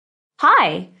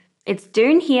Hi, it's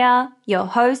Doone here, your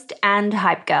host and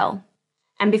hype girl.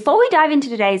 And before we dive into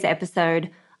today's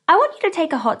episode, I want you to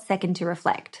take a hot second to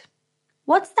reflect.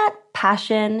 What's that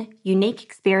passion, unique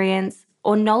experience,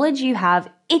 or knowledge you have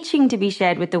itching to be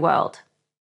shared with the world?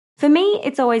 For me,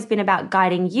 it's always been about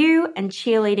guiding you and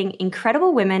cheerleading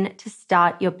incredible women to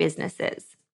start your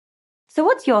businesses. So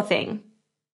what's your thing?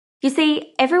 You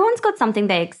see, everyone's got something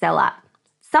they excel at,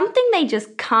 something they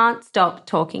just can't stop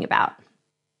talking about.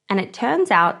 And it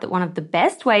turns out that one of the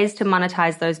best ways to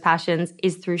monetize those passions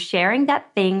is through sharing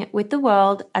that thing with the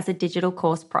world as a digital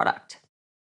course product.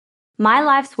 My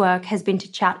life's work has been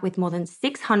to chat with more than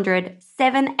 600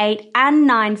 7, 8, and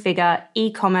 9-figure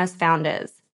e-commerce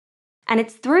founders. And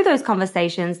it's through those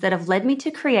conversations that have led me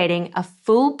to creating a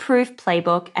foolproof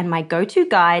playbook and my go-to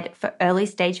guide for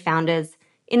early-stage founders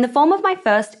in the form of my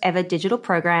first ever digital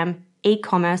program,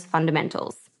 E-commerce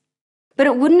Fundamentals. But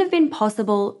it wouldn't have been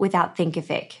possible without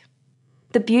Thinkific.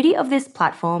 The beauty of this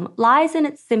platform lies in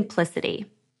its simplicity.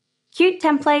 Cute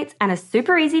templates and a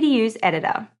super easy to use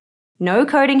editor. No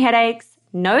coding headaches,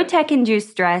 no tech-induced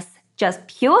stress, just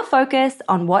pure focus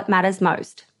on what matters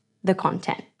most, the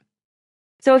content.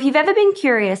 So if you've ever been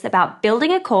curious about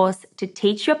building a course to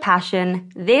teach your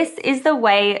passion, this is the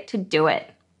way to do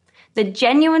it. The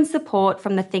genuine support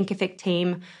from the Thinkific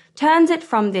team turns it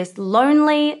from this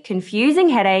lonely, confusing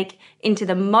headache into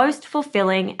the most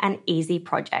fulfilling and easy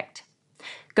project.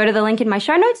 Go to the link in my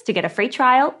show notes to get a free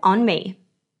trial on me.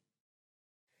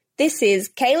 This is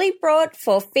Kailey Bradt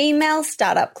for Female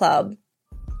Startup Club.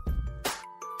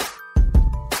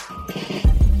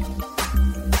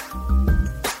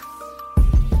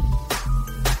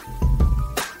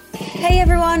 Hey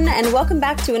everyone, and welcome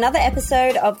back to another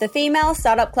episode of the Female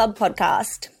Startup Club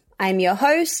podcast. I'm your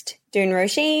host, Doone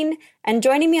Roisin, and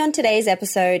joining me on today's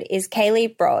episode is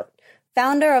Kailey Bradt,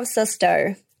 founder of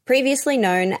Susteau, previously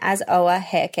known as Oa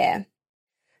Hair Care.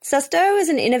 Susteau is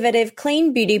an innovative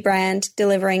clean beauty brand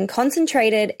delivering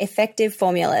concentrated, effective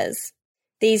formulas.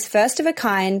 These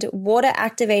first-of-a-kind,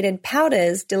 water-activated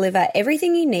powders deliver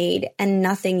everything you need and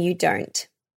nothing you don't.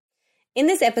 In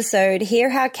this episode,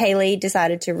 hear how Kailey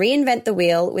decided to reinvent the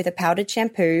wheel with a powdered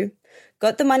shampoo,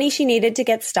 got the money she needed to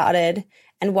get started,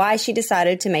 and why she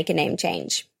decided to make a name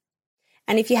change.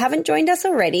 And if you haven't joined us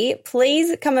already,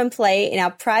 please come and play in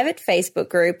our private Facebook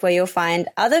group where you'll find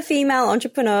other female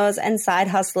entrepreneurs and side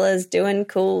hustlers doing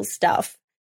cool stuff.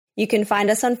 You can find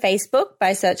us on Facebook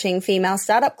by searching Female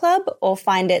Startup Club or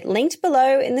find it linked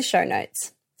below in the show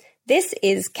notes. This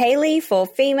is Kailey for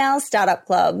Female Startup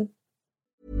Club.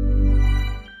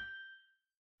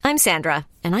 I'm Sandra,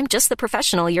 and I'm just the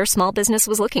professional your small business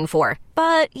was looking for.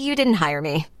 But you didn't hire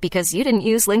me because you didn't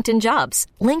use LinkedIn Jobs.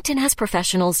 LinkedIn has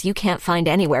professionals you can't find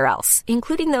anywhere else,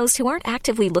 including those who aren't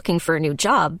actively looking for a new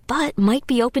job, but might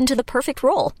be open to the perfect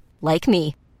role, like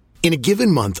me. In a given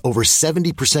month, over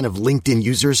 70% of LinkedIn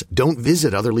users don't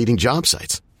visit other leading job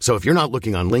sites. So if you're not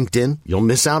looking on LinkedIn, you'll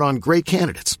miss out on great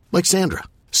candidates, like Sandra.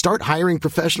 Start hiring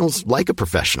professionals like a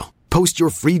professional. Post your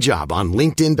free job on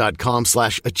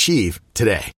linkedin.com/achieve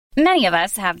today. Many of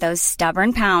us have those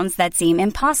stubborn pounds that seem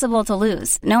impossible to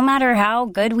lose, no matter how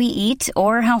good we eat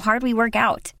or how hard we work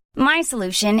out. My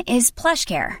solution is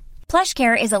PlushCare.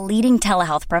 PlushCare is a leading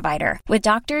telehealth provider with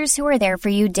doctors who are there for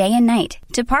you day and night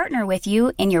to partner with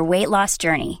you in your weight loss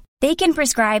journey. They can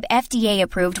prescribe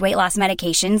FDA-approved weight loss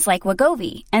medications like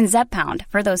Wegovy and Zepbound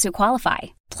for those who qualify.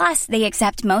 Plus, they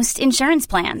accept most insurance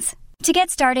plans. To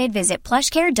get started, visit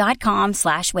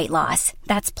plushcare.com/weightloss.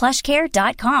 That's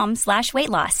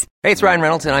plushcare.com/weightloss. Hey, it's Ryan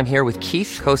Reynolds, and I'm here with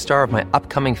Keith, co-star of my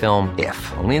upcoming film,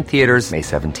 If, only in theaters May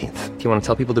 17th. Do you want to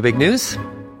tell people the big news?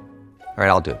 All right,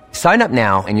 I'll do it. Sign up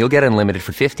now and you'll get unlimited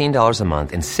for $15 a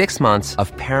month and 6 months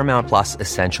of Paramount Plus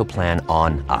Essential Plan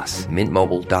on us.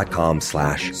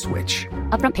 Mintmobile.com/switch.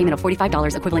 Upfront payment of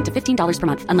 $45 equivalent to $15 per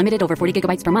month. Unlimited over 40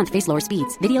 gigabytes per month. Face lower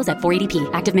speeds. Videos at 480p.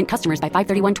 Active Mint customers by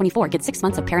 531.24 get 6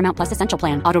 months of Paramount Plus Essential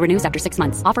Plan. Auto renews after 6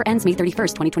 months. Offer ends May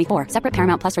 31st, 2024. Separate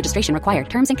Paramount Plus registration required.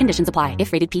 Terms and conditions apply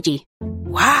if rated PG.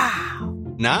 Wow.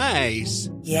 Nice.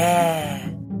 Yeah.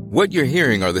 What you're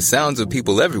hearing are the sounds of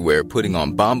people everywhere putting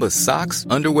on Bombas socks,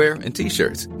 underwear, and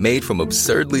T-shirts made from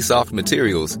absurdly soft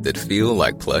materials that feel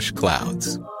like plush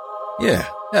clouds. Yeah,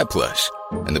 that plush.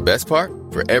 And the best part?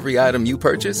 For every item you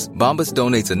purchase, Bombas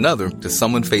donates another to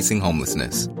someone facing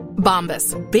homelessness.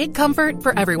 Bombas. Big comfort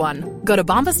for everyone. Go to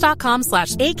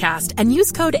bombas.com/ACAST and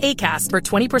use code ACAST for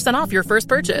 20% off your first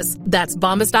purchase. That's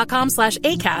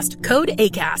bombas.com/ACAST. Code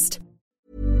ACAST.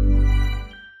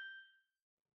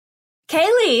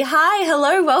 Kailey, hi,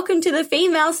 hello, welcome to the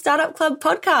Female Startup Club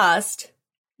podcast.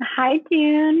 Hi,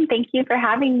 Doone. Thank you for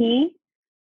having me.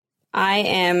 I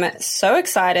am so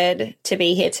excited to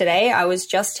be here today. I was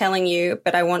just telling you,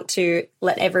 but I want to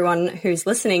let everyone who's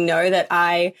listening know that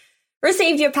I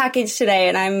received your package today,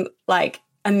 and I'm like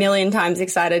a million times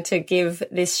excited to give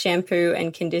this shampoo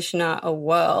and conditioner a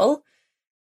whirl.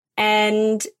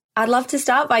 And I'd love to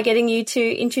start by getting you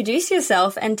to introduce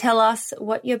yourself and tell us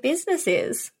what your business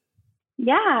is.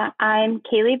 Yeah, I'm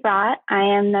Kailey Bradt.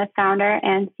 I am the founder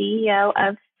and CEO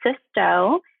of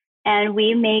Susteau, and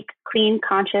we make clean,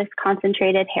 conscious,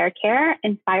 concentrated hair care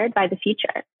inspired by the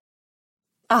future.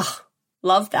 Oh,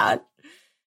 love that.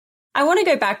 I want to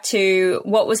go back to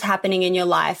what was happening in your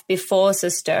life before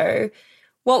Susteau.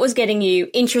 What was getting you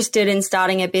interested in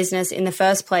starting a business in the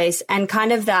first place, and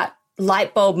kind of that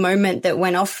light bulb moment that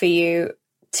went off for you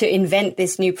to invent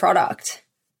this new product?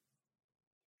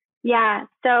 Yeah,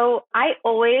 so I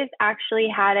always actually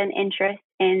had an interest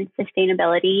in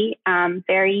sustainability.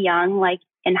 Very young, like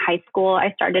in high school,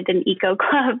 I started an eco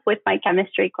club with my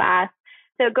chemistry class.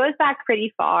 So it goes back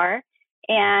pretty far.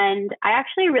 And I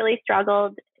actually really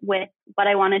struggled with what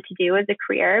I wanted to do as a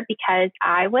career because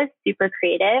I was super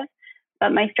creative,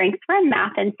 but my strengths were in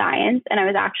math and science. And I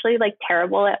was actually like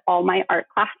terrible at all my art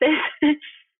classes.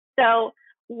 So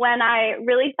when I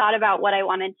really thought about what I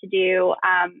wanted to do,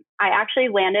 I actually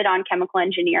landed on chemical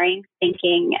engineering,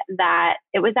 thinking that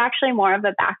it was actually more of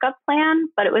a backup plan,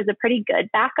 but it was a pretty good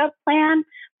backup plan.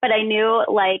 But I knew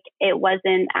like it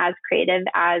wasn't as creative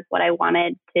as what I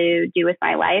wanted to do with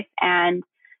my life. And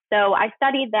so I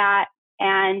studied that.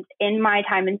 And in my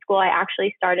time in school, I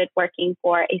actually started working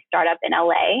for a startup in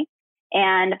LA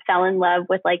and fell in love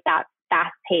with like that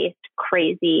fast-paced,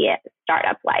 crazy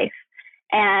startup life.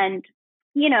 And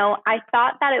you know, I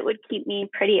thought that it would keep me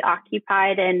pretty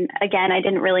occupied. And again, I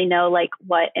didn't really know like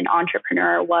what an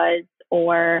entrepreneur was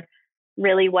or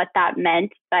really what that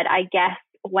meant. But I guess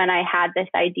when I had this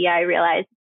idea, I realized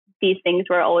these things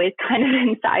were always kind of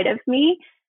inside of me.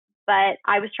 But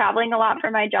I was traveling a lot for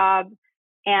my job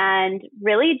and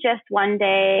really just one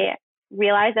day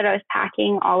realized that I was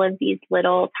packing all of these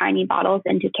little tiny bottles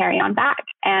into carry-on bags.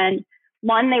 And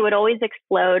one, they would always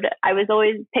explode. I was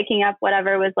always picking up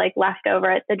whatever was like left over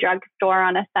at the drugstore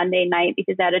on a Sunday night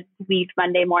because I had to leave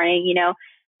Monday morning, you know,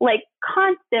 like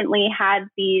constantly had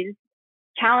these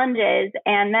challenges.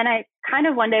 And then I kind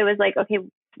of one day was like, okay,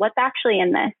 what's actually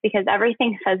in this? Because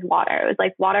everything says water. It was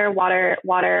like water, water,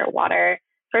 water, water.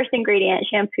 First ingredient,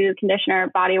 shampoo,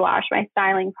 conditioner, body wash, my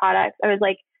styling products. I was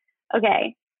like,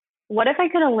 okay, what if I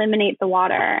could eliminate the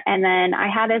water? And then I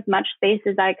had as much space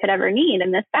as I could ever need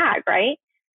in this bag, right?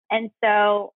 And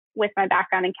so with my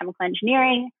background in chemical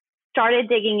engineering, started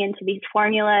digging into these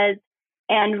formulas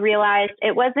and realized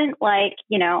it wasn't like,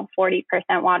 40%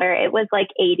 water. It was like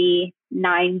 80,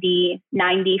 90,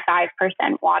 95%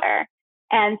 water.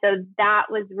 And so that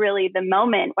was really the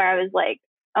moment where I was like,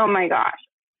 oh my gosh,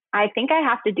 I think I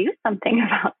have to do something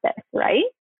about this, right?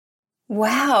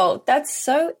 Wow, that's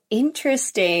so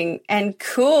interesting and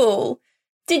cool.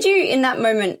 Did you in that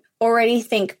moment already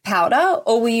think powder,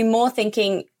 or were you more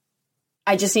thinking,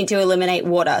 I just need to eliminate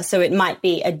water? So it might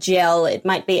be a gel, it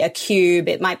might be a cube,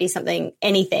 it might be something,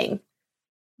 anything.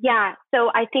 Yeah, so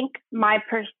I think my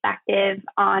perspective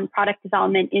on product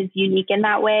development is unique in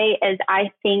that way, as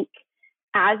I think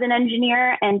as an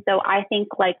engineer. And so I think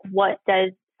like, what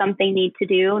does something need to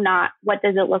do? Not what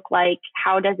does it look like?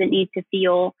 How does it need to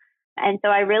feel? And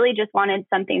so I really just wanted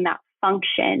something that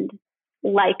functioned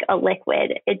like a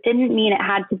liquid. It didn't mean it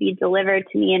had to be delivered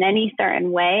to me in any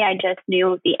certain way. I just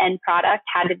knew the end product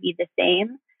had to be the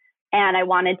same. And I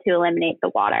wanted to eliminate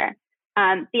the water.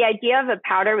 The idea of a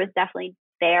powder was definitely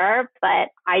there, but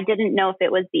I didn't know if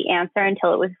it was the answer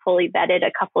until it was fully vetted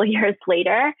a couple of years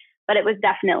later. But it was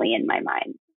definitely in my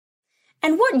mind.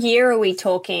 And what year are we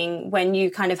talking when you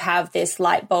kind of have this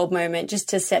light bulb moment, just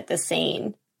to set the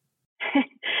scene?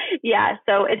 Yeah,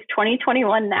 so it's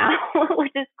 2021 now,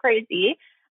 which is crazy.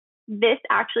 This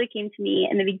actually came to me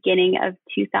in the beginning of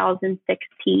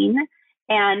 2016.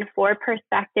 And for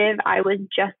perspective, I was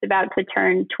just about to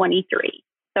turn 23.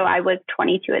 So I was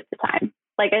 22 at the time.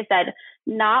 Like I said,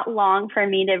 not long for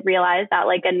me to realize that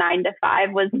like a 9 to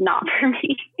 5 was not for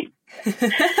me.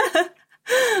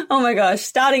 Oh my gosh,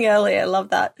 starting early. I love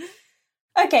that.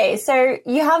 Okay, so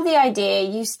you have the idea,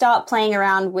 you start playing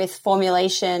around with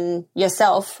formulation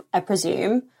yourself, I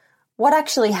presume. What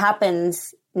actually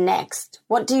happens next?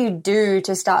 What do you do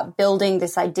to start building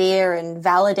this idea and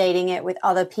validating it with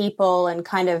other people and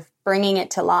kind of bringing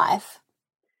it to life?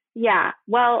 Yeah,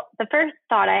 well, the first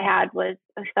thought I had was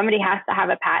somebody has to have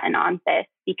a patent on this,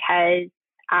 because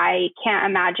I can't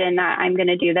imagine that I'm going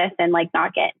to do this and like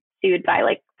not get sued by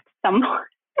like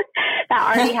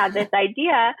that already had this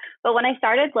idea. But when I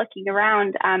started looking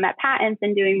around at patents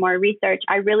and doing more research,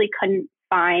 I really couldn't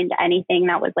find anything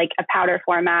that was like a powder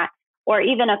format or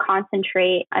even a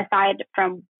concentrate aside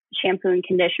from shampoo and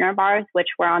conditioner bars, which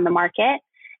were on the market.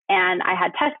 And I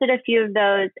had tested a few of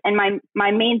those. And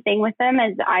my main thing with them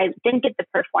is I didn't get the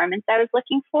performance I was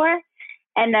looking for.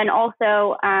 And then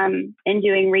also in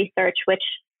doing research, which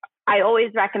I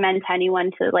always recommend to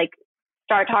anyone to like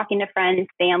start talking to friends,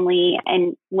 family,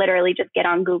 and literally just get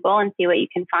on Google and see what you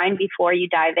can find before you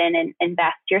dive in and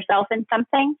invest yourself in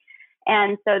something.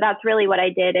 And so that's really what I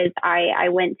did is I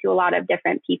went to a lot of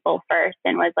different people first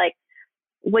and was like,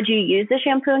 would you use the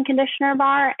shampoo and conditioner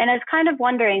bar? And I was kind of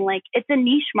wondering, like, it's a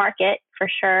niche market for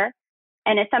sure.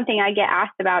 And it's something I get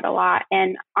asked about a lot.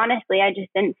 And honestly, I just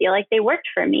didn't feel like they worked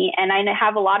for me. And I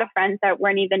have a lot of friends that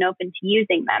weren't even open to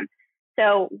using them.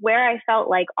 So where I felt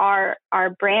like our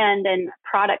brand and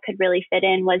product could really fit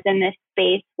in was in this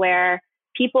space where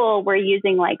people were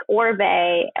using like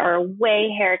Orbe or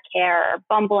Way Hair Care or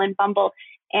Bumble and Bumble.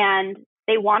 And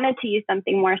they wanted to use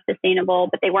something more sustainable,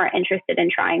 but they weren't interested in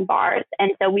trying bars.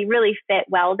 And so we really fit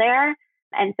well there.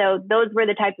 And so those were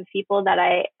the type of people that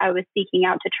I was seeking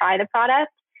out to try the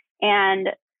product. And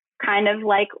kind of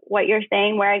like what you're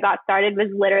saying, where I got started was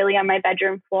literally on my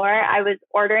bedroom floor. I was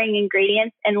ordering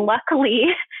ingredients, and luckily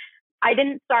I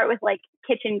didn't start with like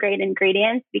kitchen grade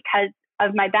ingredients because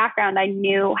of my background. I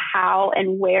knew how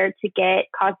and where to get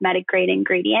cosmetic grade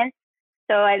ingredients.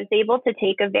 So I was able to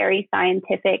take a very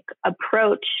scientific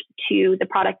approach to the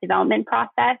product development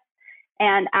process.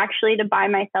 And actually, to buy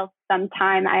myself some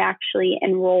time, I actually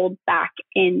enrolled back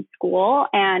in school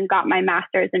and got my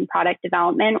master's in product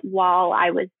development while I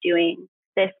was doing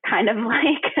this kind of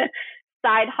like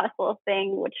side hustle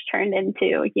thing, which turned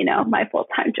into, my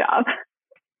full-time job.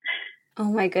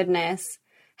 Oh my goodness.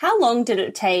 How long did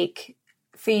it take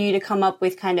for you to come up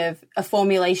with kind of a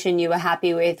formulation you were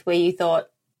happy with where you thought,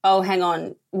 oh, hang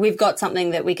on, we've got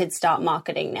something that we could start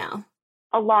marketing now?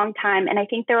 A long time. And I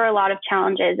think there were a lot of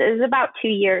challenges. It was about 2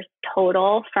 years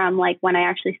total from like when I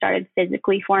actually started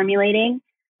physically formulating.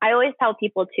 I always tell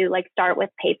people to like start with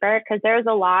paper because there's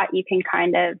a lot you can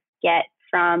kind of get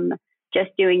from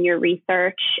just doing your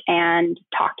research and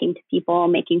talking to people,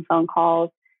 making phone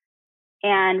calls.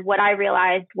 And what I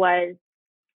realized was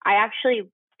I actually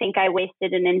think I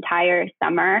wasted an entire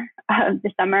summer,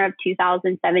 the summer of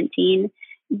 2017,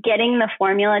 getting the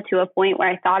formula to a point where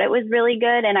I thought it was really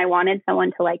good and I wanted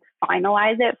someone to like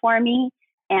finalize it for me.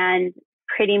 And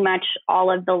pretty much all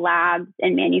of the labs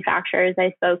and manufacturers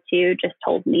I spoke to just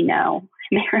told me no.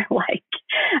 And they were like,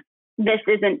 this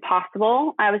isn't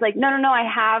possible. I was like, no, I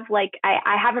have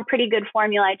a pretty good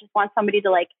formula. I just want somebody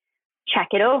to like check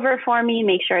it over for me,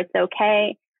 make sure it's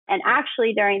okay. And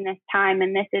actually during this time,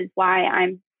 and this is why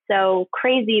I'm so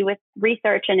crazy with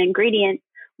research and ingredients,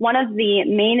 one of the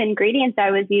main ingredients I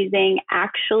was using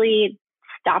actually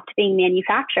stopped being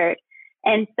manufactured.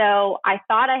 And so I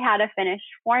thought I had a finished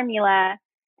formula,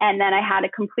 and then I had to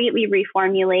completely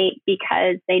reformulate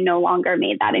because they no longer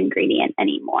made that ingredient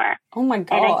anymore. Oh my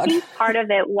God. And I think part of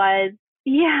it was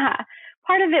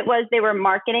they were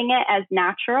marketing it as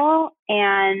natural.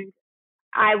 And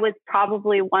I was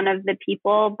probably one of the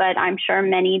people, but I'm sure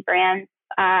many brands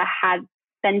had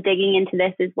been digging into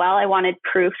this as well. I wanted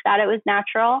proof that it was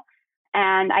natural,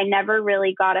 and I never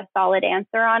really got a solid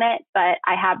answer on it, but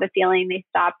I have a feeling they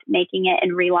stopped making it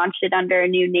and relaunched it under a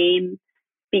new name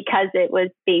because it was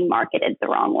being marketed the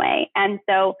wrong way. And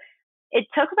so it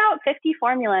took about 50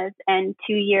 formulas and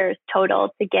 2 years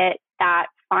total to get that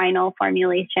final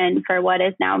formulation for what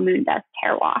is now Moon Dust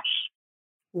Hair Wash.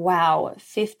 Wow,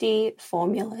 50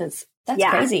 formulas. That's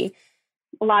crazy.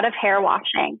 A lot of hair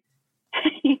washing.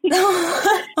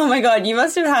 Oh my God, you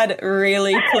must have had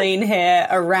really clean hair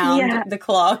around the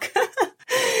clock.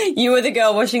 You were the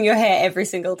girl washing your hair every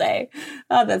single day.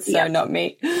 Oh, that's so not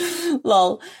me.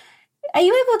 Lol. Are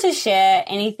you able to share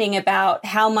anything about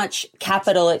how much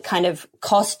capital it kind of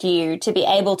cost you to be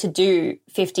able to do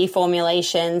 50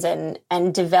 formulations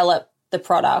and develop the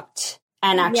product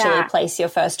and actually place your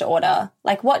first order?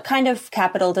 Like, what kind of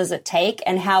capital does it take,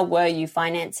 and how were you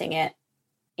financing it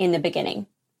in the beginning?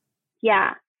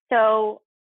 Yeah. So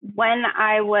when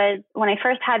I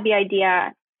first had the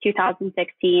idea,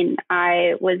 2016,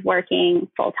 I was working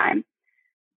full time.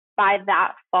 By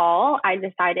that fall, I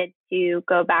decided to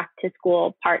go back to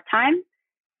school part-time.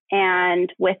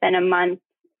 And within a month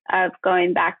of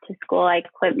going back to school, I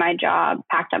quit my job,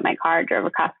 packed up my car, drove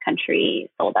across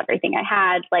country, sold everything I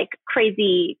had, like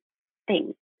crazy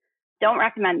things. Don't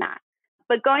recommend that.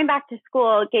 But going back to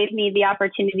school gave me the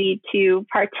opportunity to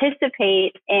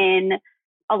participate in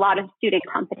a lot of student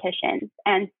competitions.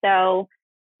 And so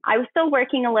I was still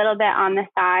working a little bit on the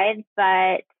side,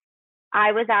 but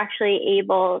I was actually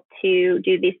able to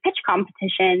do these pitch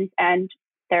competitions, and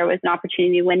there was an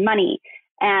opportunity to win money.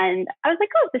 And I was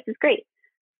like, oh, this is great.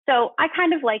 So I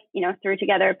kind of threw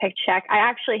together a pitch deck. I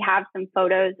actually have some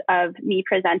photos of me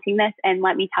presenting this, and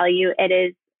let me tell you, it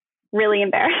is really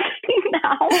embarrassing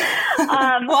now.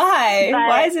 Why?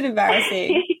 Why is it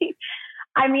embarrassing?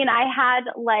 I mean, I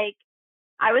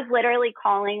was literally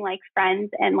calling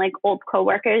friends and old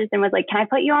coworkers and was like, can I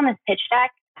put you on this pitch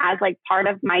deck as part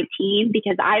of my team?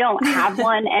 Because I don't have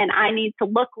one and I need to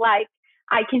look like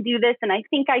I can do this. And I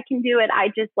think I can do it. I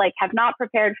just have not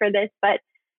prepared for this, but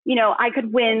I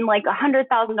could win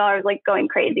 $100,000, going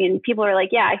crazy. And people are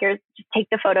like, yeah, just take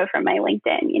the photo from my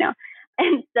LinkedIn,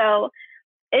 And so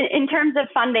in terms of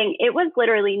funding, it was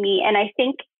literally me. And I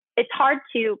think it's hard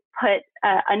to put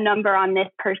a number on this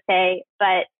per se,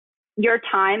 but your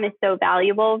time is so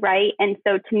valuable, right? And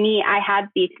so to me, I had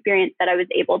the experience that I was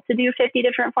able to do 50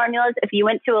 different formulas. If you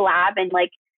went to a lab and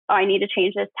I need to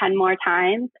change this 10 more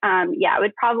times, it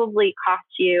would probably cost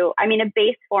you, a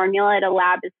base formula at a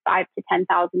lab is $5,000 to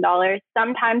 $10,000.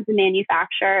 Sometimes the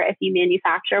manufacturer, if you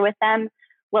manufacture with them,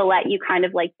 will let you kind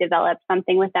of develop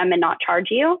something with them and not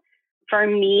charge you. For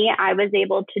me, I was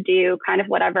able to do kind of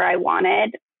whatever I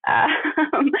wanted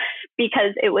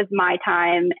because it was my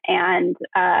time and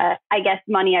I guess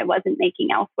money I wasn't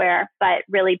making elsewhere, but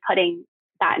really putting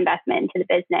that investment into the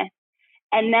business.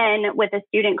 And then with a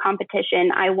student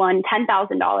competition, I won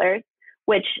 $10,000,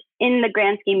 which in the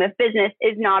grand scheme of business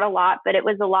is not a lot, but it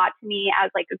was a lot to me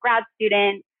as a grad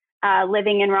student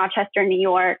living in Rochester, New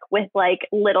York with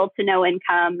little to no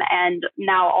income and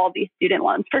now all these student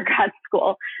loans for grad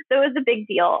school. So it was a big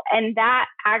deal. And that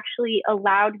actually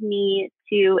allowed me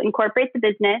to incorporate the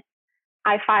business.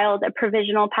 I filed a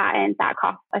provisional patent that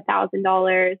cost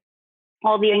 $1,000.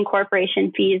 All the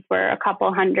incorporation fees were a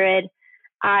couple hundred.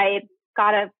 I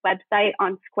got a website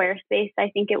on Squarespace, I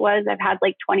think it was. I've had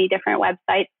 20 different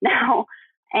websites now.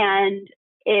 And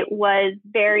it was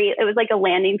a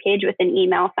landing page with an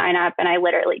email sign up. And I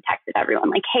literally texted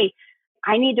everyone hey,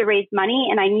 I need to raise money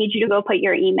and I need you to go put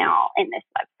your email in this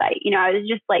website. I was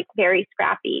just very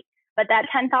scrappy. But that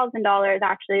 $10,000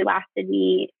 actually lasted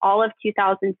me all of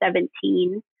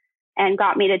 2017 and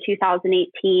got me to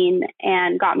 2018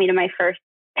 and got me to my first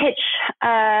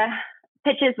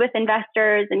pitches with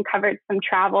investors and covered some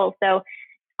travel. So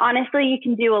honestly, you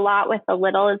can do a lot with a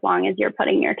little as long as you're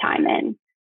putting your time in.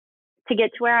 To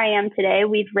get to where I am today,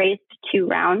 we've raised 2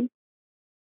 rounds,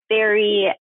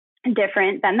 very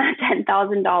different than that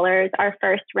 $10,000. Our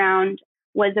first round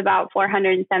was about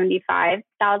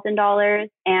 $475,000,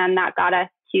 and that got us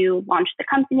to launch the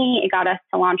company. It got us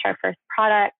to launch our first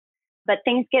product. But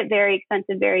things get very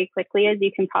expensive very quickly, as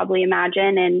you can probably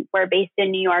imagine, and we're based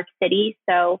in New York City,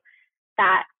 so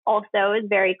that also is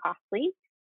very costly.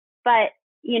 But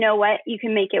you know what? You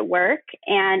can make it work,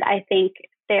 and I think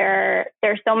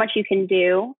there's so much you can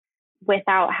do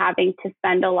without having to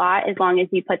spend a lot as long as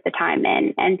you put the time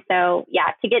in. And so,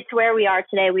 to get to where we are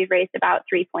today, we've raised about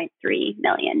 $3.3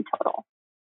 million total.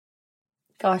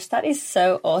 Gosh, that is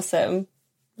so awesome.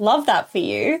 Love that for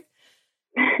you.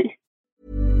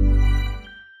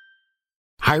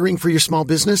 Hiring for your small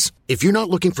business? If you're not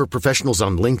looking for professionals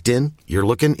on LinkedIn, you're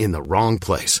looking in the wrong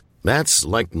place. That's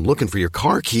like looking for your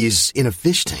car keys in a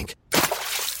fish tank.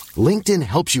 LinkedIn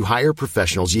helps you hire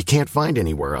professionals you can't find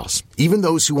anywhere else, even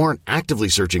those who aren't actively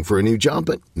searching for a new job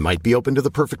but might be open to the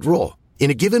perfect role.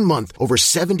 In a given month, over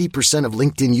 70% of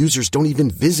LinkedIn users don't even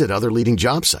visit other leading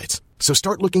job sites. So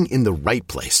start looking in the right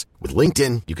place. With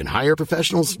LinkedIn, you can hire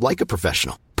professionals like a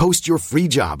professional. Post your free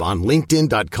job on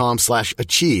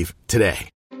linkedin.com/achieve today.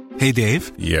 Hey,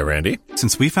 Dave. Yeah, Randy.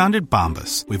 Since we founded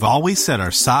Bombas, we've always said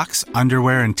our socks,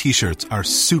 underwear, and T-shirts are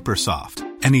super soft.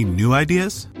 Any new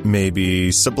ideas?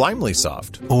 Maybe sublimely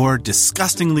soft. Or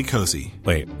disgustingly cozy.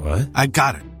 Wait, what? I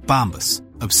got it. Bombas.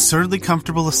 Absurdly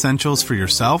comfortable essentials for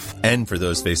yourself and for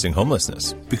those facing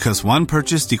homelessness. Because one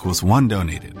purchased equals one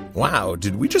donated. Wow,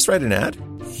 did we just write an ad?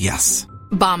 Yes.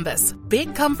 Bombas.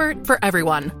 Big comfort for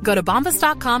everyone. Go to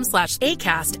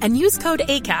bombas.com/ACAST and use code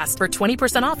ACAST for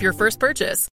 20% off your first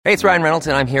purchase. Hey, it's Ryan Reynolds,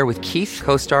 and I'm here with Keith,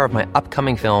 co-star of my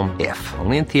upcoming film, If,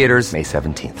 only in theaters May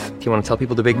 17th. Do you want to tell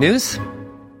people the big news?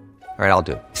 All All right, I'll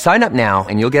do it. Sign up now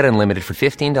and you'll get unlimited for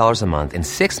 $15 a month and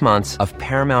 6 months of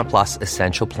Paramount Plus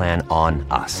Essential Plan on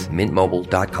us.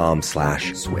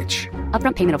 Mintmobile.com/switch.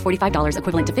 Upfront payment of $45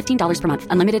 equivalent to $15 per month.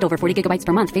 Unlimited over 40 gigabytes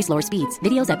per month. Face lower speeds.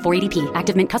 Videos at 480p.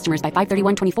 Active Mint customers by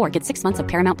 531.24 get 6 months of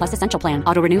Paramount Plus Essential Plan.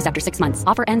 Auto renews after 6 months.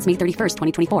 Offer ends May 31st,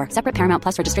 2024. Separate Paramount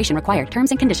Plus registration required. Terms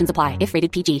and conditions apply if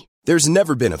rated PG. There's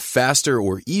never been a faster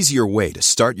or easier way to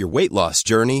start your weight loss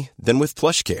journey than with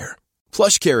PlushCare.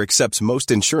 PlushCare accepts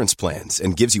most insurance plans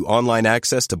and gives you online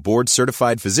access to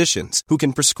board-certified physicians who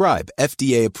can prescribe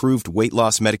FDA-approved weight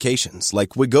loss medications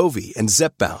like Wegovy and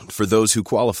Zepbound for those who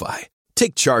qualify.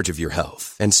 Take charge of your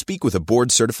health and speak with a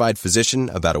board-certified physician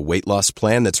about a weight loss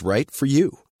plan that's right for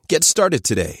you. Get started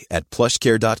today at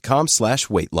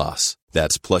plushcare.com/weight-loss.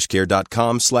 That's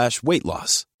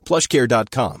plushcare.com/weight-loss.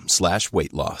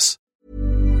 plushcare.com/weight-loss.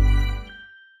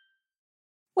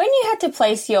 When you had to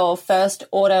place your first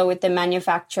order with the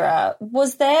manufacturer,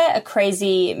 was there a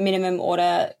crazy minimum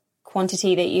order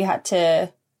quantity that you had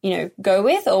to, go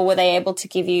with, or were they able to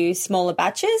give you smaller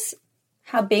batches?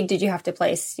 How big did you have to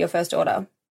place your first order?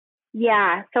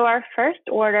 Yeah, so our first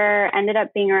order ended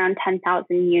up being around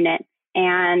 10,000 units,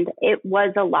 and it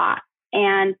was a lot.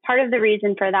 And part of the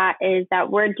reason for that is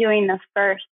that we're doing the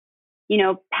first,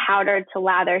 powder to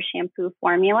lather shampoo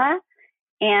formula.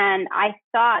 And I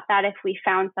thought that if we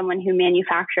found someone who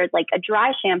manufactured like a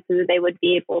dry shampoo, they would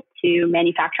be able to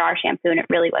manufacture our shampoo. And it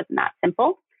really wasn't that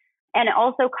simple. And it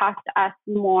also cost us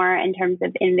more in terms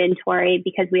of inventory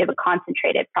because we have a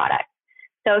concentrated product.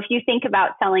 So if you think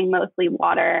about selling mostly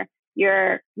water,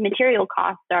 your material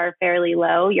costs are fairly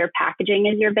low. Your packaging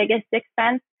is your biggest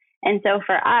expense. And so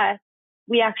for us,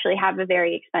 we actually have a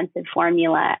very expensive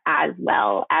formula as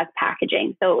well as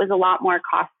packaging. So it was a lot more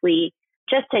costly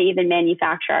just to even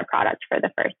manufacture our product for the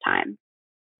first time.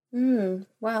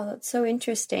 Wow, that's so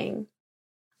interesting.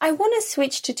 I want to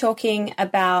switch to talking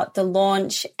about the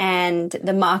launch and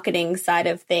the marketing side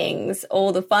of things,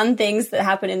 all the fun things that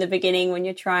happen in the beginning when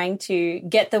you're trying to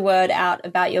get the word out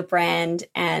about your brand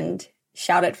and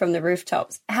shout it from the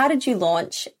rooftops. How did you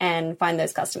launch and find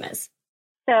those customers?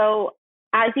 So,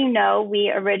 as you know, we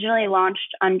originally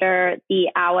launched under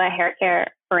the Awa hair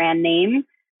care brand name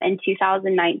in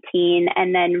 2019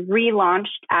 and then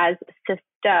relaunched as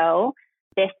Susteau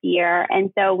this year.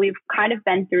 And so we've kind of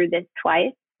been through this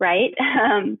twice, right?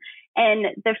 And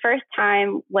the first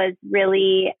time was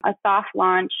really a soft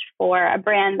launch for a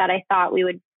brand that I thought we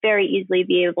would very easily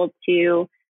be able to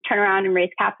turn around and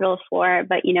raise capital for.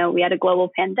 But, we had a global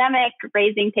pandemic.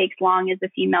 Raising takes long as a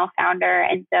female founder.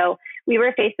 And so we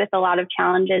were faced with a lot of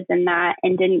challenges in that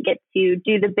and didn't get to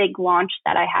do the big launch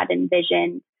that I had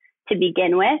envisioned to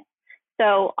begin with.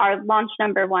 So our launch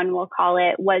number one, we'll call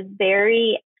it, was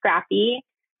very scrappy.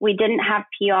 We didn't have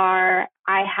PR.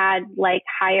 I had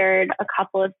hired a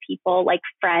couple of people,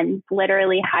 friends,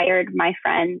 literally hired my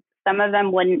friends. Some of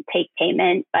them wouldn't take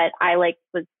payment, but I was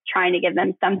trying to give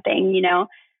them something, to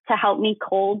help me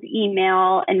cold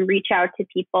email and reach out to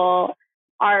people.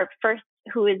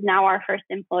 Who is now our first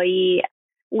employee,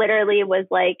 literally was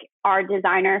our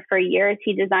designer for years.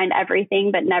 He designed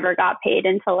everything, but never got paid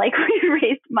until we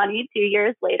raised money 2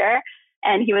 years later.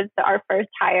 And he was our first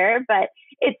hire. But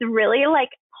it's really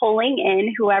pulling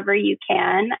in whoever you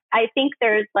can. I think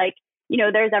there's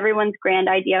there's everyone's grand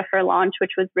idea for launch,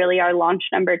 which was really our launch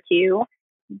number 2.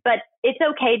 But it's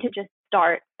okay to just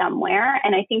start somewhere.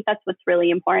 And I think that's what's really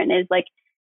important is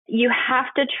you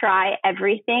have to try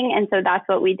everything. And so that's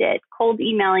what we did. Cold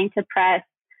emailing to press,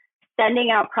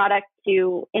 sending out products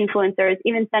to influencers,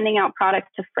 even sending out products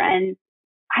to friends.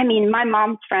 I mean, my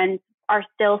mom's friends are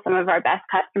still some of our best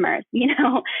customers,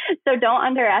 so don't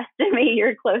underestimate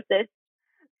your closest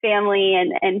family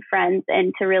and friends,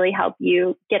 and to really help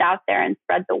you get out there and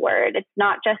spread the word. It's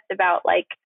not just about a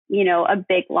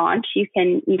big launch. You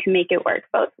can make it work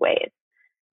both ways.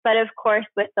 But of course,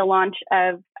 with the launch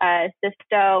of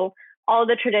Susteau, all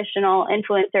the traditional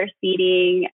influencer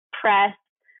seeding, press,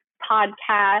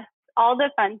 podcasts, all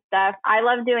the fun stuff. I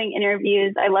love doing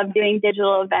interviews. I love doing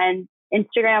digital events.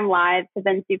 Instagram Lives have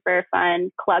been super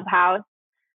fun. Clubhouse.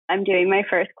 I'm doing my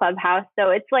first Clubhouse.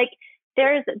 So it's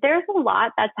there's a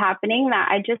lot that's happening that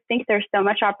I just think there's so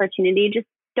much opportunity. Just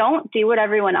don't do what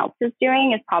everyone else is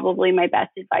doing is probably my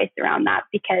best advice around that,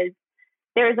 because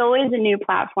there's always a new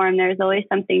platform. There's always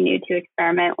something new to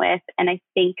experiment with. And I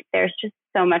think there's just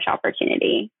so much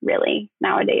opportunity really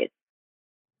nowadays.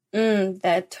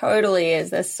 There totally is.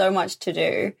 There's so much to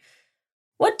do.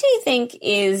 What do you think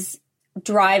is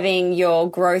driving your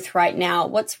growth right now?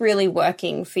 What's really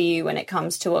working for you when it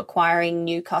comes to acquiring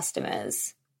new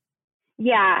customers?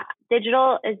 Yeah,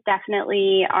 digital is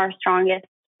definitely our strongest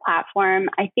platform.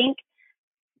 I think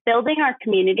building our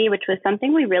community, which was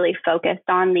something we really focused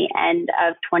on the end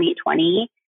of 2020,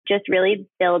 just really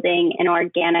building an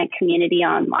organic community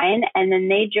online. And then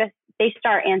they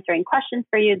start answering questions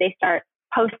for you. They start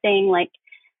posting. Like,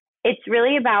 it's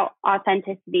really about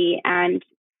authenticity and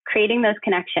creating those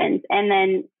connections. And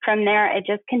then from there, it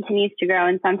just continues to grow.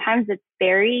 And sometimes it's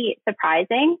very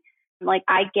surprising. Like,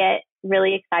 I get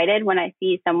really excited when I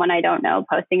see someone I don't know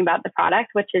posting about the product,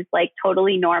 which is like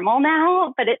totally normal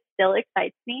now, but it still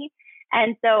excites me.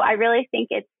 And so I really think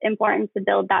it's important to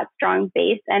build that strong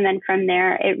base. And then from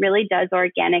there, it really does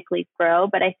organically grow.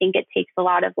 But I think it takes a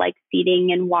lot of like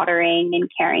feeding and watering and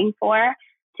caring for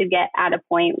to get at a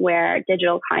point where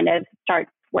digital kind of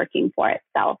starts working for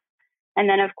itself. And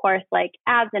then, of course, like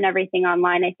ads and everything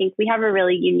online, I think we have a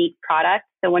really unique product.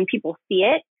 So when people see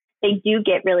it, they do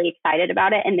get really excited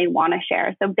about it and they want to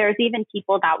share. So there's even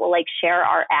people that will like share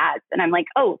our ads. And I'm like,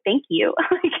 oh, thank you.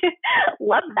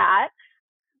 Love that.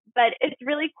 But it's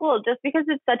really cool just because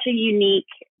it's such a unique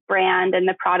brand and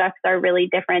the products are really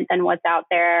different than what's out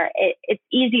there. It's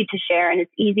easy to share and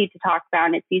it's easy to talk about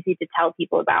and it's easy to tell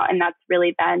people about. And that's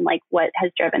really been like what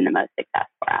has driven the most success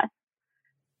for us.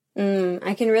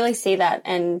 I can really see that.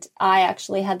 And I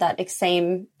actually had that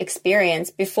same experience.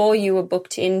 Before you were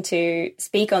booked in to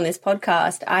speak on this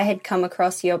podcast, I had come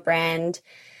across your brand.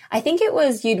 I think it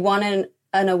was you'd won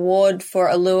an award for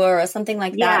Allure or something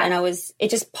like that. And it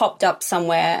just popped up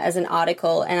somewhere as an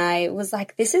article. And I was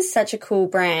like, this is such a cool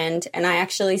brand. And I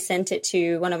actually sent it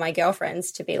to one of my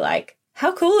girlfriends to be like,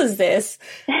 how cool is this?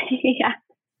 Yeah.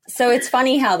 So it's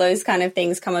funny how those kind of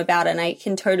things come about, and I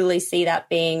can totally see that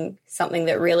being something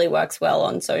that really works well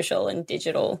on social and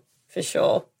digital for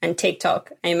sure. And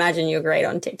TikTok. I imagine you're great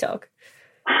on TikTok.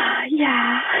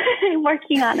 Yeah,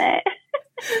 working on it.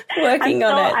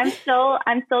 I'm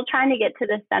still trying to get to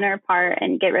the center part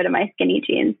and get rid of my skinny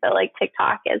jeans. So like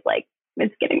TikTok is like,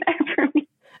 it's getting there for me.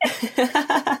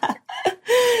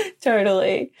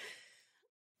 Totally.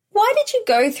 Why did you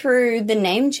go through the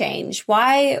name change?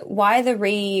 Why not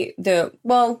really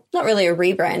a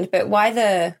rebrand, but why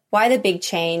the big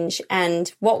change, and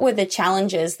what were the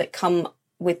challenges that come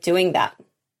with doing that?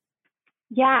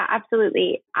 Yeah,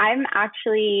 absolutely. I'm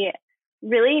actually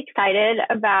really excited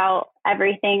about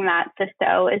everything that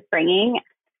Susteau is bringing.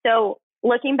 So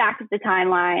looking back at the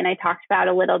timeline, I talked about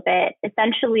a little bit.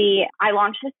 Essentially, I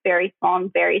launched this very small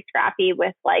and very scrappy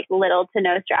with like little to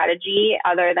no strategy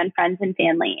other than friends and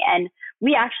family. And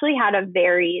we actually had a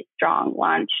very strong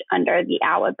launch under the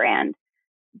AWA brand,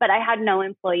 but I had no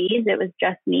employees. It was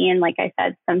just me and, like I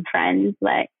said, some friends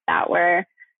that were,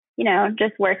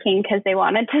 just working because they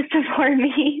wanted to support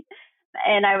me.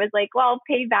 And I was like, well, I'll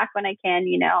pay you back when I can,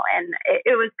 and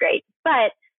it was great.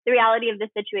 But the reality of the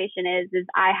situation is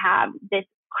I have this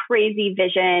crazy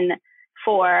vision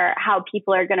for how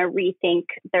people are going to rethink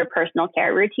their personal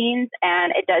care routines.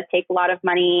 And it does take a lot of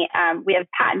money. We have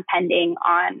patent pending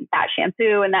on that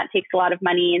shampoo, and that takes a lot of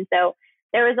money. And so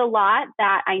there was a lot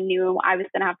that I knew I was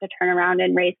going to have to turn around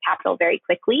and raise capital very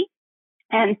quickly.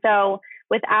 And so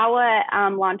with AWA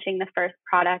launching the first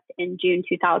product in June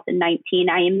 2019,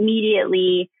 I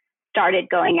immediately started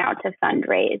going out to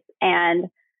fundraise. And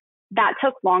that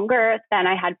took longer than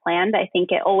I had planned. I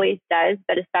think it always does,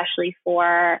 but especially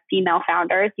for female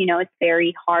founders, it's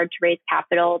very hard to raise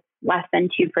capital. Less than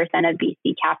 2% of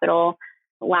VC capital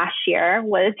last year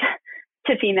was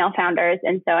to female founders.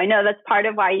 And so I know that's part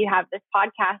of why you have this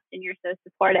podcast and you're so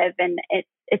supportive, and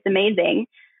it's amazing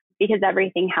because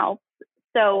everything helps.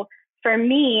 So for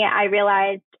me, I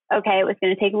realized, okay, it was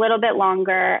going to take a little bit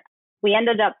longer. We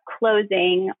ended up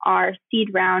closing our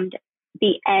seed round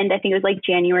the end, I think it was like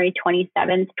January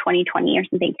 27th, 2020 or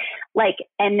something.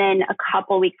 And then a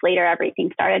couple weeks later, everything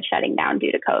started shutting down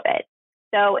due to COVID.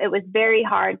 So it was very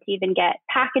hard to even get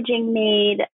packaging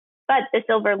made. But the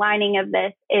silver lining of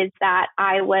this is that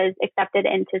I was accepted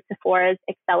into Sephora's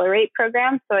Accelerate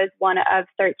program. So I was one of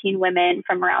 13 women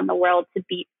from around the world to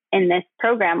be in this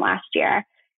program last year.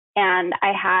 And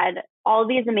I had all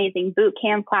these amazing boot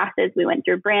camp classes. We went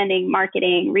through branding,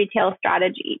 marketing, retail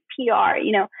strategy, PR,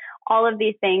 all of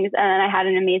these things. And then I had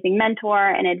an amazing mentor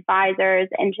and advisors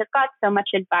and just got so much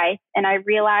advice. And I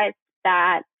realized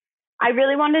that I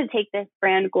really wanted to take this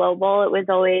brand global. It was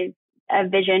always a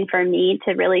vision for me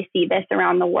to really see this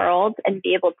around the world and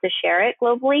be able to share it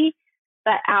globally.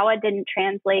 But AWA didn't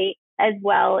translate as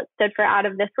well. It stood for Out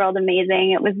of This World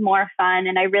Amazing. It was more fun.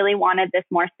 And I really wanted this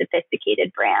more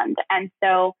sophisticated brand. And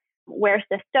so where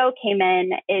Susteau came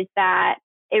in is that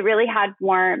it really had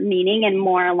more meaning and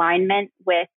more alignment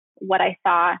with what I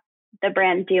saw the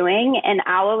brand doing. And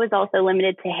AWA was also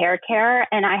limited to hair care.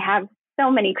 And I have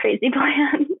so many crazy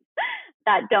plans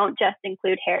that don't just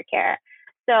include hair care.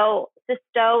 So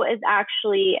Susteau is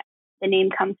actually, the name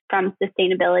comes from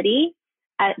sustainability,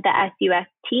 the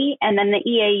SUST, and then the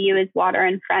EAU is water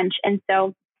in French. And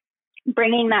so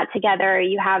bringing that together,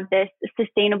 you have this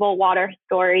sustainable water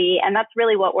story. And that's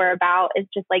really what we're about, is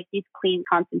just like these clean,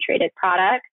 concentrated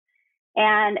products.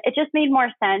 And it just made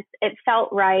more sense. It felt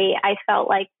right. I felt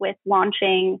like with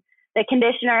launching the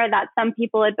conditioner that some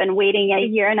people had been waiting a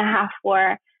year and a half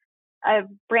for, a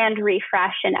brand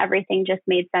refresh, and everything just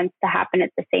made sense to happen at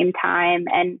the same time.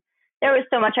 And there was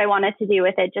so much I wanted to do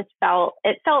with it.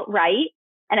 It felt right.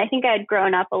 And I think I had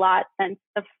grown up a lot since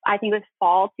I think it was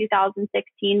fall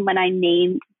 2016 when I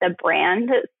named the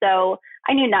brand. So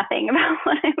I knew nothing about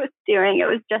what I was doing. It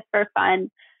was just for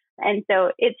fun. And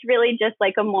so it's really just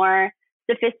like a more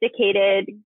sophisticated,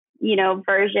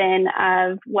 version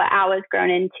of what Awa's grown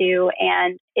into.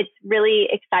 And it's really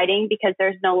exciting because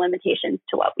there's no limitations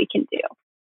to what we can do.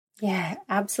 Yeah,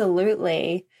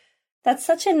 absolutely. That's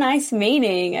such a nice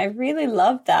meaning. I really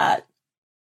love that.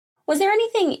 Was there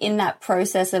anything in that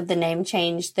process of the name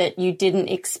change that you didn't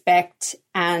expect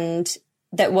and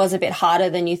that was a bit harder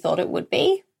than you thought it would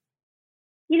be?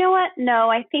 You know what?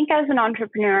 No, I think as an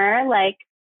entrepreneur, like,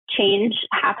 change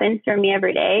happens for me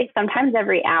every day, sometimes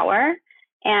every hour.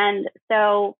 And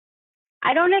so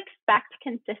I don't expect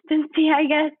consistency, I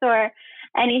guess, or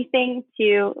anything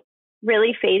to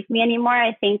really faze me anymore.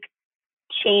 I think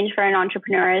change for an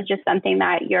entrepreneur is just something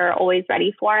that you're always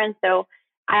ready for. And so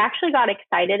I actually got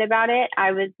excited about it.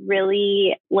 I was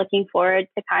really looking forward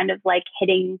to kind of like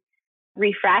hitting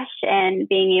refresh and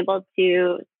being able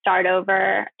to start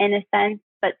over in a sense,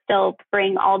 but still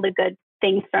bring all the good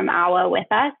things from Awa with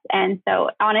us. And so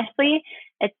honestly,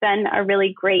 it's been a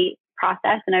really great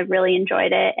process and I've really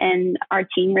enjoyed it. And our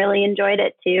team really enjoyed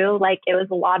it too. Like, it was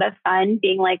a lot of fun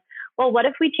being like, well, what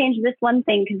if we change this one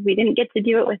thing because we didn't get to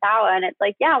do it with Awa? And it's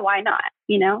like, yeah, why not?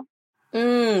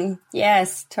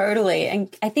 Yes, totally.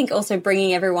 And I think also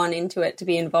bringing everyone into it to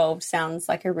be involved sounds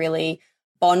like a really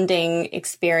bonding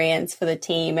experience for the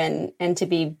team and to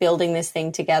be building this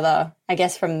thing together, I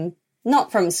guess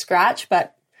not from scratch,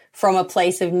 but from a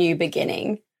place of new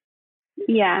beginning.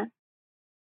 Yeah.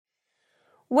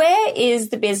 Where is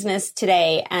the business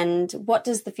today and what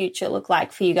does the future look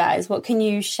like for you guys? What can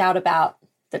you shout about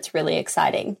that's really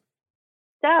exciting?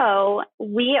 So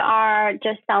we are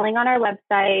just selling on our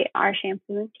website our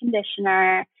shampoo and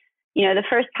conditioner, the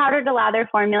first powder to lather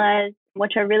formulas,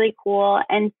 which are really cool.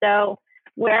 And so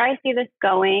where I see this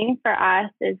going for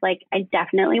us is like, I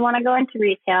definitely want to go into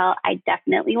retail. I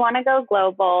definitely want to go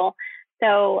global.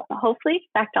 So hopefully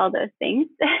expect all those things.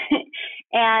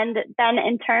 And then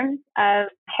in terms of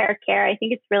hair care, I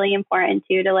think it's really important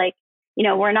too to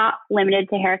we're not limited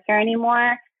to hair care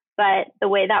anymore, but the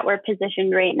way that we're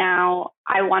positioned right now,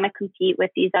 I want to compete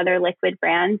with these other liquid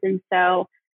brands. And so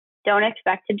don't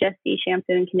expect to just be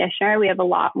shampoo and conditioner. We have a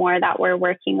lot more that we're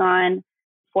working on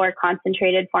for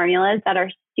concentrated formulas that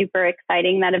are super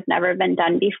exciting that have never been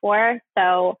done before.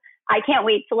 So I can't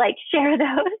wait to share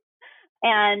those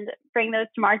and bring those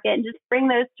to market and just bring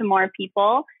those to more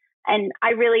people. And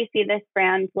I really see this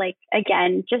brand,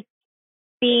 again, just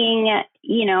being,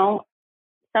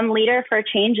 some leader for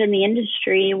change in the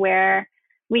industry where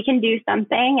we can do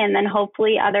something and then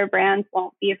hopefully other brands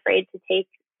won't be afraid to take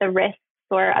the risks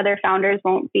or other founders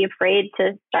won't be afraid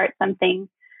to start something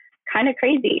kind of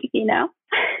crazy,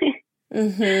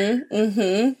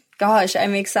 Gosh,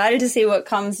 I'm excited to see what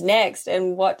comes next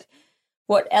and what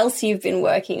else you've been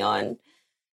working on.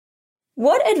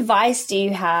 What advice do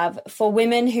you have for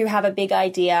women who have a big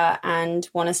idea and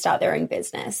want to start their own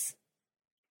business?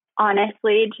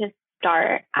 Honestly, just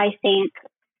start. I think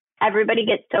everybody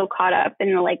gets so caught up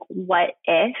in the what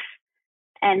if,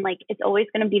 and it's always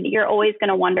going to be, you're always going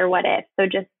to wonder what if, so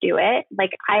just do it.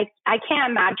 I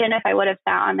can't imagine if I would have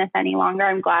sat on this any longer.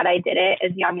 I'm glad I did it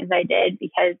as young as I did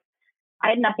because I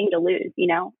had nothing to lose,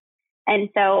 And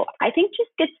so I think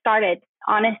just get started.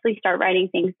 Honestly, start writing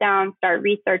things down, start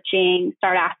researching,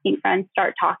 start asking friends,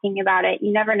 start talking about it.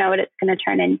 You never know what it's going to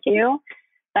turn into,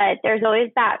 but there's always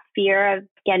that fear of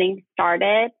getting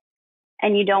started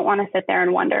and you don't want to sit there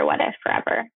and wonder what if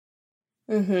forever.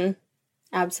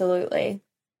 Absolutely.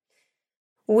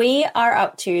 We are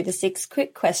up to the 6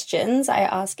 quick questions I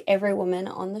ask every woman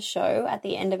on the show at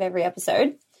the end of every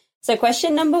episode. So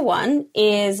question number 1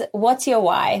 is, what's your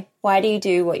why? Why do you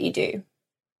do what you do?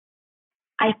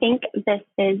 I think this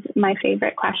is my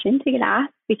favorite question to get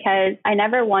asked because I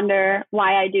never wonder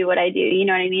why I do what I do. You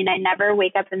know what I mean? I never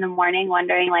wake up in the morning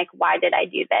wondering why did I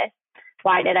do this?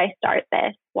 Why did I start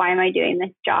this? Why am I doing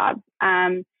this job?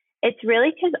 it's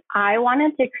really because I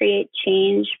wanted to create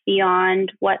change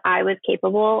beyond what I was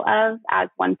capable of as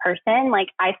one person. Like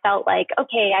I felt like,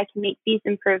 okay, I can make these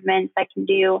improvements. I can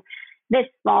do this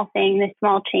small thing, this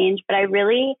small change, but I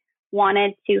really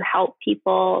wanted to help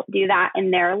people do that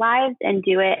in their lives and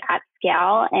do it at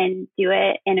scale and do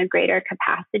it in a greater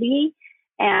capacity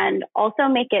and also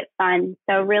make it fun.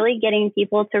 So really getting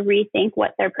people to rethink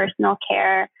what their personal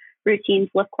care routines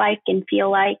look like and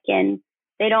feel like, and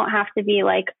they don't have to be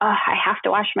like, oh, I have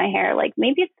to wash my hair. Like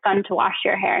maybe it's fun to wash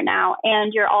your hair now.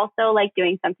 And you're also like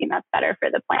doing something that's better for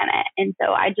the planet. And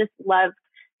so I just love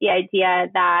the idea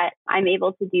that I'm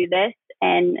able to do this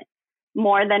and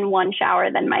more than one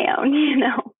shower than my own, you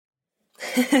know?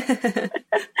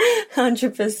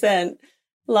 100%.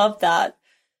 Love that.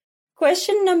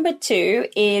 Question number 2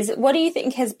 is, what do you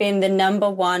think has been the number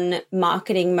one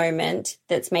marketing moment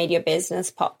that's made your business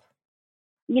pop?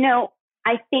 You know,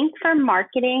 I think for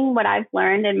marketing, what I've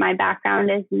learned in my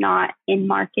background is not in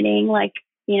marketing. Like,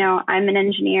 you know, I'm an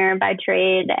engineer by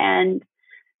trade and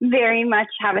very much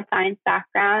have a science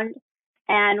background.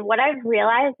 And what I've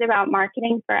realized about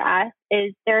marketing for us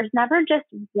is there's never just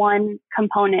one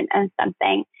component of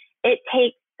something. It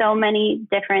takes so many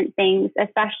different things,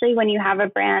 especially when you have a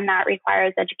brand that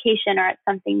requires education or it's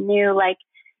something new. Like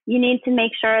you need to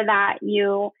make sure that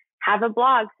you have a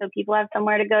blog so people have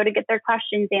somewhere to go to get their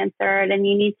questions answered. And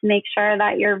you need to make sure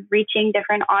that you're reaching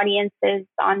different audiences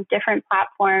on different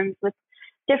platforms with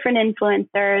different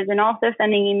influencers and also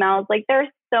sending emails. Like there's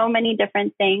so many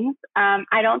different things.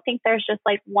 I don't think there's just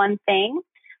like one thing,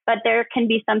 but there can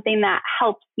be something that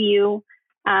helps you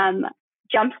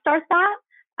jumpstart that.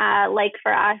 Like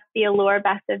for us, the Allure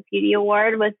Best of Beauty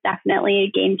Award was definitely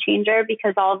a game changer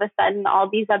because all of a sudden, all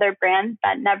these other brands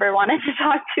that never wanted to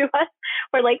talk to us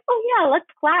were like, oh yeah, let's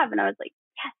collab. And I was like,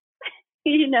 yes,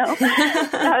 you know,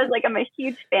 I was like, I'm a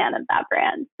huge fan of that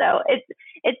brand. So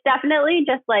it's definitely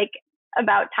just like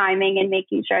about timing and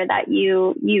making sure that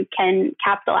you can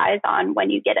capitalize on when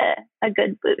you get a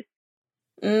good boost.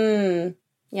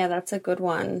 Yeah, that's a good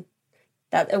one.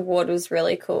 That award was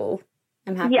really cool.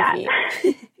 I'm happy for you.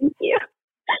 Thank you.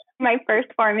 My first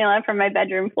formula from my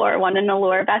bedroom floor won an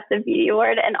Allure Best of Beauty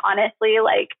Award. And honestly,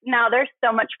 like now there's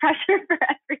so much pressure for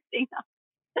everything else.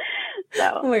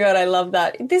 So. Oh my God, I love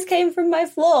that. This came from my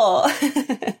floor.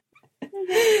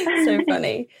 So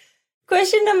funny.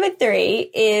 Question number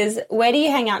 3 is, where do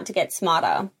you hang out to get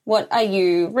smarter? What are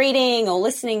you reading or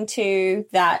listening to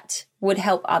that would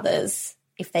help others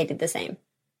if they did the same?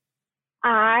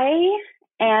 I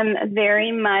am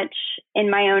very much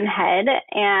in my own head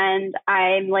and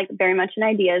I'm like very much an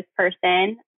ideas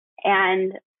person.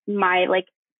 And my like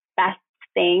best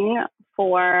thing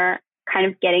for kind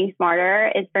of getting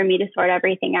smarter is for me to sort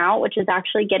everything out, which is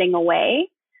actually getting away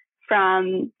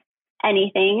from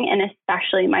anything, and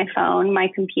especially my phone, my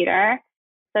computer.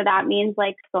 So that means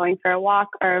like going for a walk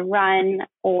or a run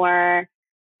or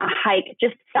a hike,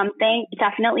 just something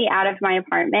definitely out of my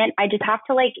apartment. I just have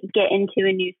to like get into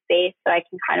a new space so I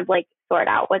can kind of like sort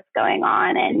out what's going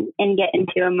on and get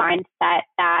into a mindset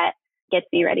that gets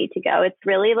me ready to go. It's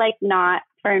really like not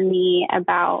for me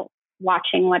about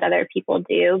watching what other people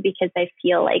do because I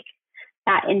feel like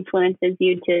that influences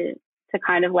you to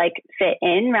kind of like fit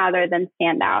in rather than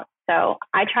stand out. So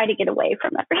I try to get away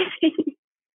from everything.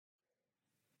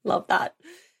 Love that.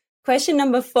 Question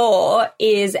number 4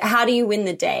 is, how do you win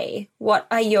the day? What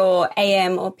are your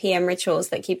AM or PM rituals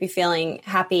that keep you feeling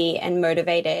happy and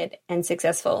motivated and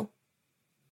successful?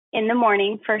 In the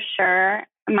morning, for sure,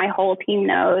 my whole team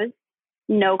knows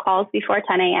no calls before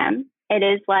 10 a.m. It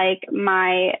is like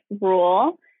my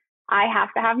rule. I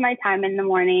have to have my time in the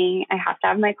morning. I have to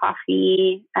have my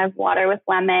coffee. I have water with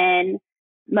lemon.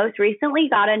 Most recently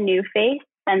got a new face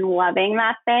and loving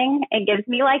that thing. It gives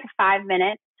me like 5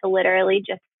 minutes to literally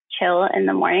just chill in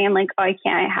the morning. I'm like, oh, I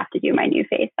can't. I have to do my new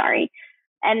face. Sorry.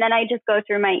 And then I just go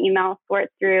through my email, sort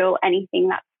through anything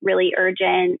that's really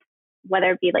urgent,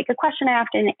 whether it be like a question I have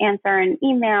to answer in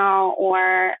email,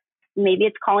 or maybe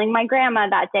it's calling my grandma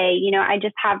that day. You know, I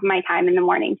just have my time in the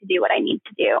morning to do what I need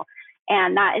to do.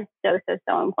 And that is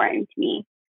so important to me.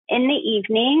 In the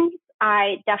evening,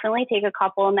 I definitely take a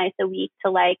couple nights a week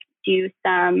to like do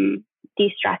some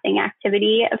de-stressing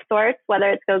activity of sorts, whether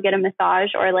it's go get a massage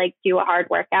or like do a hard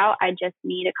workout. I just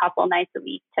need a couple nights a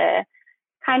week to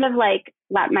kind of like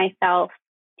let myself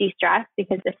de-stress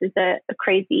because this is a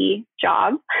crazy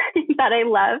job that I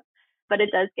love, but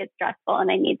it does get stressful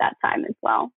and I need that time as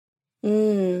well.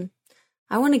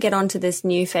 I want to get onto this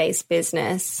new face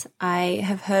business. I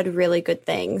have heard really good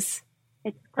things.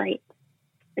 It's great.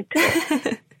 It's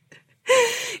great.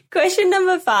 Question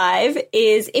number 5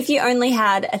 is, if you only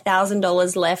had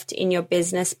 $1,000 left in your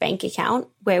business bank account,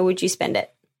 where would you spend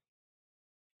it?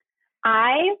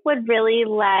 I would really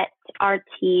let our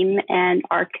team and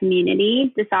our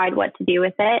community decide what to do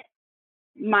with it.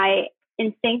 My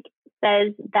instinct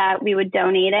says that we would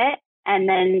donate it and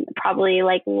then probably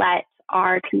let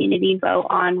our community vote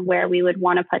on where we would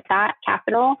want to put that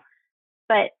capital.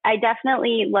 But I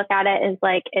definitely look at it as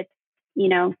it's,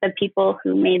 the people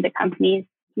who made the company's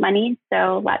money.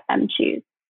 So let them choose.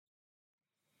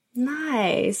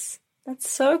 Nice. That's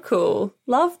so cool.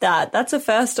 Love that. That's a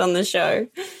first on the show.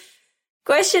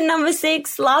 Question number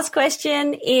 6, last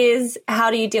question, is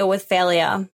how do you deal with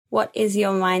failure? What is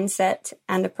your mindset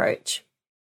and approach?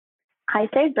 I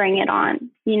say bring it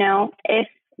on. If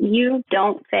you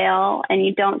don't fail and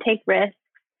you don't take risks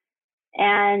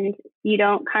and you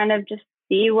don't kind of just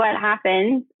see what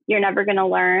happens, you're never going to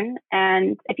learn.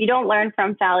 And if you don't learn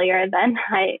from failure, then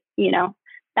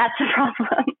that's a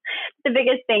problem. The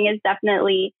biggest thing is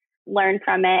definitely learn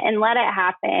from it and let it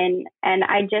happen. And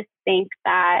I just think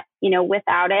that,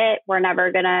 without it, we're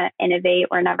never going to innovate.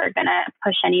 We're never going to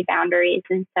push any boundaries.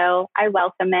 And so I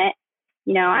welcome it.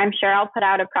 I'm sure I'll put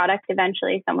out a product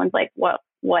eventually. Someone's like, what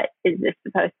is this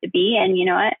supposed to be? And you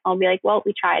know what? I'll be like, well,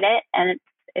 we tried it and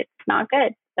it's not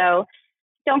good. So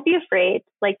don't be afraid.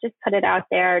 Just put it out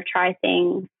there, try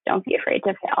things. Don't be afraid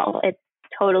to fail. It's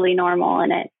totally normal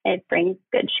and it brings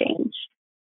good change.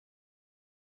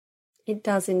 It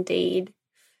does indeed.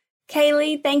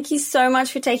 Kailey, thank you so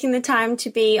much for taking the time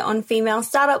to be on Female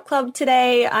Startup Club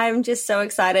today. I'm just so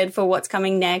excited for what's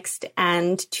coming next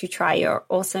and to try your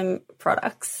awesome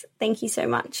products. Thank you so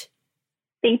much.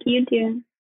 Thank you, Dune.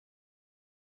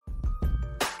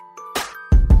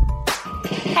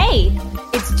 Hey,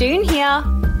 it's June here.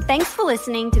 Thanks for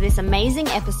listening to this amazing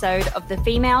episode of the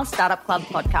Female Startup Club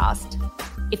podcast.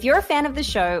 If you're a fan of the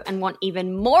show and want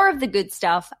even more of the good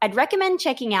stuff, I'd recommend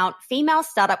checking out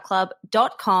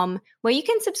femalestartupclub.com, where you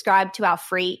can subscribe to our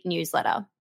free newsletter.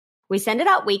 We send it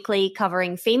out weekly,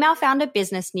 covering female founder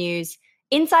business news,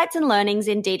 insights and learnings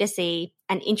in D2C,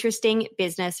 and interesting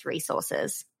business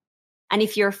resources. And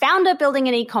if you're a founder building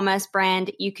an e-commerce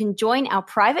brand, you can join our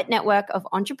private network of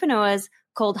entrepreneurs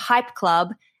called Hype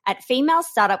Club at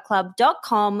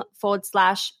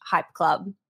femalestartupclub.com/Hype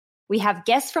Club. We have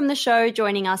guests from the show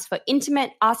joining us for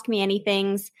intimate Ask Me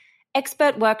Anythings,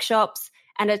 expert workshops,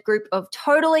 and a group of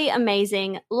totally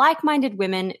amazing, like-minded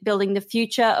women building the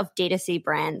future of D2C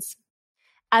brands.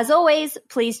 As always,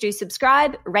 please do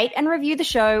subscribe, rate and review the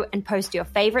show, and post your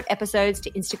favorite episodes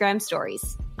to Instagram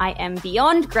stories. I am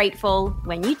beyond grateful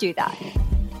when you do that.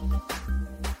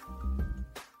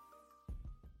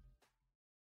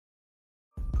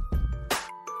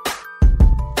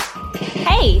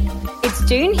 Hey, it's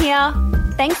June here.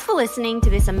 Thanks for listening to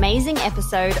this amazing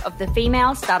episode of the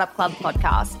Female Startup Club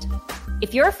podcast.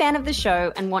 If you're a fan of the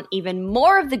show and want even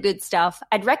more of the good stuff,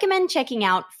 I'd recommend checking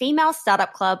out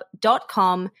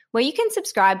femalestartupclub.com, where you can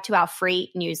subscribe to our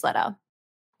free newsletter.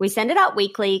 We send it out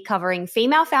weekly, covering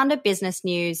female founder business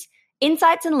news,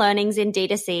 insights and learnings in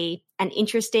D2C, and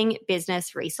interesting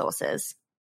business resources.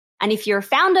 And if you're a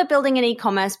founder building an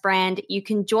e-commerce brand, you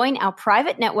can join our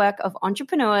private network of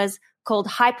entrepreneurs called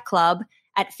Hype Club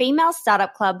at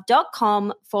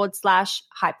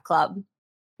femalestartupclub.com/Hype Club.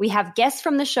 We have guests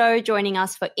from the show joining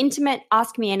us for intimate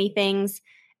Ask Me Anythings,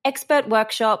 expert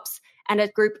workshops, and a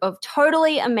group of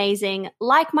totally amazing,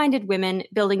 like-minded women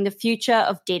building the future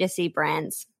of D2C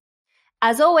brands.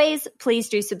 As always, please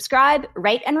do subscribe,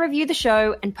 rate and review the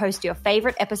show, and post your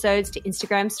favorite episodes to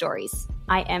Instagram stories.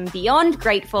 I am beyond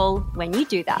grateful when you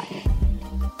do that.